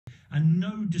and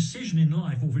no decision in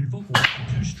life or in football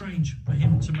too strange for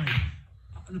him to make.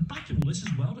 And back in all this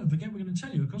as well, don't forget, we're going to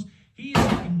tell you, of course, he is,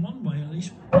 in one way at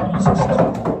least, one of the most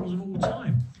successful footballers of all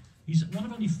time. He's one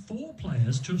of only 4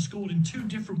 players to have scored in 2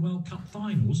 different World Cup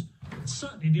finals.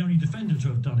 Certainly the only defender to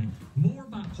have done it. More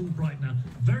about Paul Breitner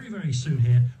very, very soon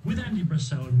here with Andy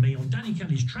Brassell and me on Danny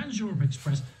Kelly's Trans-Europe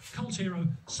Express Cult Hero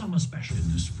Summer Special.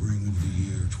 In the spring of the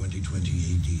year 2020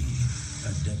 AD,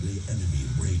 a deadly enemy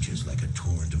rages like a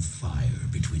torrent of fire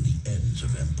between the ends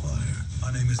of empire.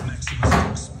 My name is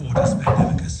Maximus Sportus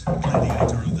Magnificus,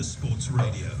 gladiator of the sports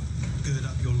radio. Gird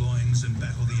up your loins and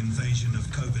battle the invasion of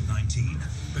COVID-19,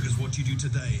 because what you do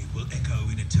today will echo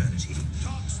in eternity.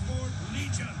 Top Sport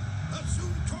Legion,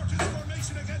 assume tortoise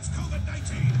formation against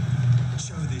COVID-19.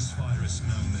 Show this virus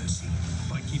no mercy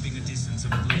by keeping a distance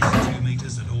of at least 2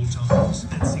 meters at all times.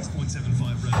 That's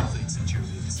 6.75 relative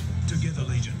centurions. Together,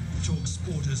 Legion, Talk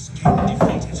Sportus can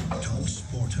defeat it. Talk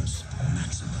Sportus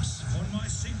Maximus. On my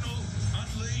signal,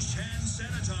 unleash hand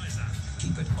sanitizer.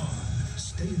 Keep it on,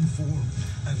 stay informed,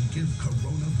 and give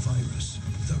coronavirus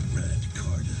the red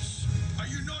cardus. Are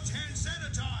you not hand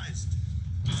sanitized?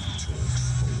 Talk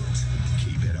Sport.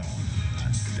 Keep it on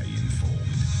and stay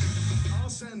informed.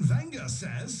 Arsene Wenger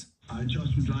says, I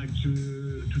just would like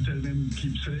to tell them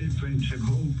keep safe and have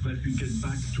hope that we get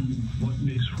back to what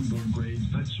makes football great.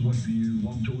 That's what we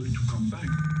want all to come back.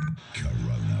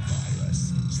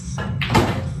 Coronavirus.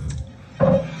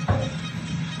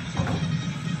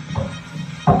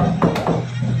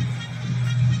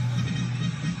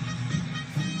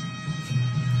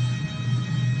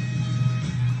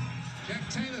 Jack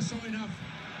Taylor saw enough.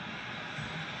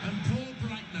 And Paul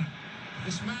Breitner,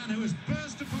 this man who has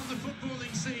burst upon the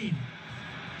footballing scene,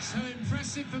 so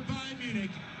impressive for Bayern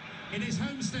Munich in his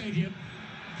home stadium,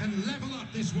 can level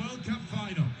up this World Cup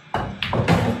final.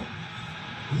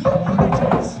 Look what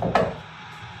it is!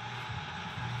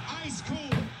 Ice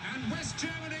cold, and West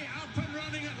Germany up and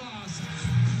running at last.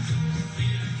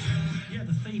 Yeah,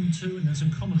 the theme too, and there's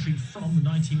some commentary from the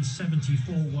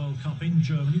 1974 World Cup in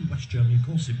Germany, West Germany, of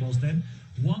course it was then,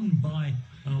 won by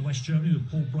West Germany with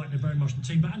Paul Breitner very much in the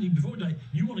team. But Andy, before today,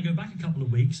 you want to go back a couple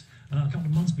of weeks, a couple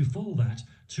of months before that,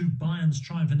 to Bayern's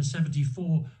triumph in the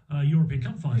 74 European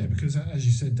Cup final. yeah, because as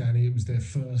you said, Danny, it was their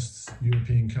first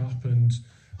European Cup, and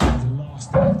the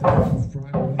last act of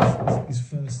Breitner was his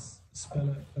first spell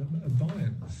at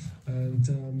Bayern.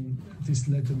 And this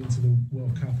led them into the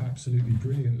World Cup absolutely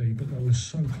brilliantly, but they were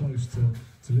so close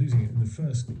to losing it. In the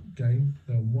first game,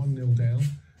 they were 1-0 down.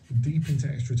 Deep into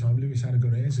extra time, Luis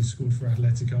Aragonés has scored for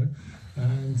Atletico,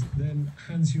 and then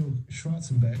Hans-Jörg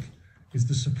Schwarzenbeck is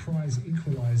the surprise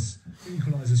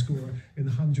equaliser scorer in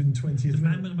the 120th The man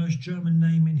minute. with the most German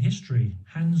name in history,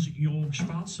 Hans-Jörg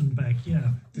Schwarzenbeck,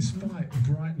 yeah. Despite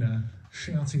Breitner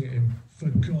shouting at him, for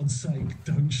God's sake,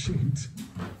 don't shoot.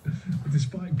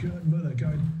 Despite Gerd Müller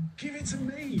going, give it to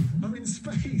me, I'm in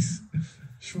space.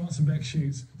 Schwarzenbeck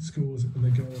shoots, scores, and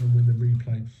they go on and win the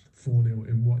replay 4-0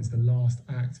 in what is the last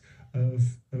act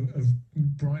of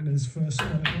Breitner's first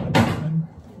spell at Bayern.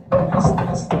 And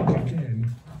let's think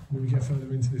again when we get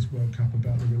further into this World Cup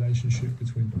about the relationship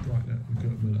between Breitner and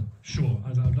Gerd Müller. Sure,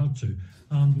 I'd love to.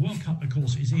 The World Cup, of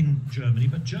course, is in Germany,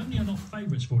 but Germany are not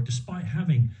favourites for it, despite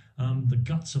having the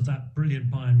guts of that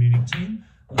brilliant Bayern Munich team.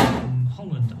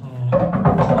 Holland are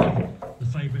the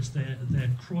favourites. They're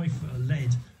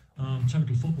Cruyff-led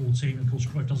total football team. Of course,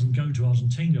 Cruyff doesn't go to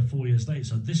Argentina 4 years later,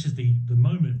 so this is the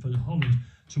moment for Holland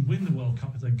to win the World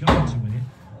Cup if they're going to win it.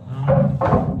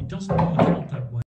 It doesn't work out that way.